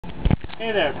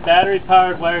Hey there,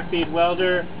 battery-powered wire-feed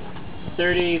welder,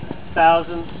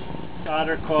 30,000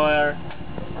 solder coil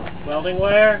welding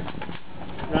wire,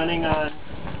 running on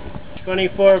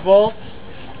 24 volts.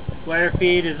 Wire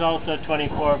feed is also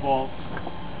 24 volts.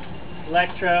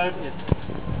 Electrode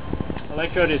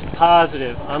is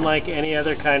positive, unlike any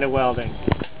other kind of welding.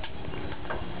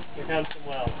 Here comes some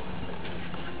weld.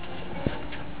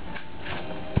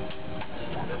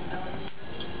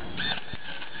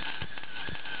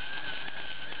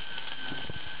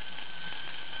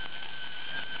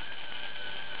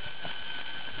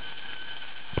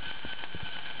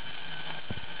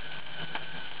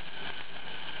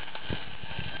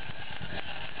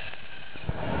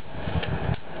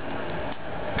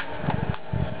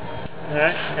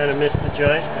 Alright, kind of missed the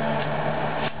joint.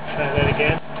 Try that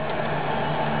again.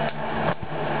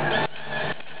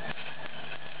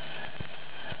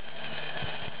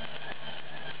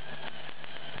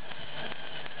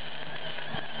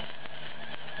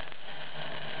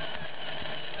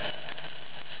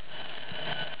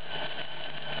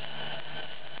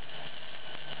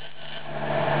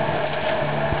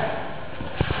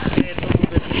 Okay, it's a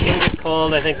little bit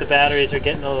cold. I think the batteries are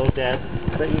getting a little dead,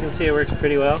 but you can see it works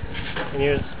pretty well. And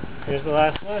here's the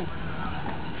last one.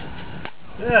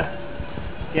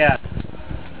 Yeah.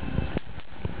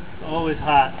 Always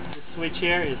hot. This switch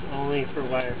here is only for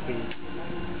wire feed.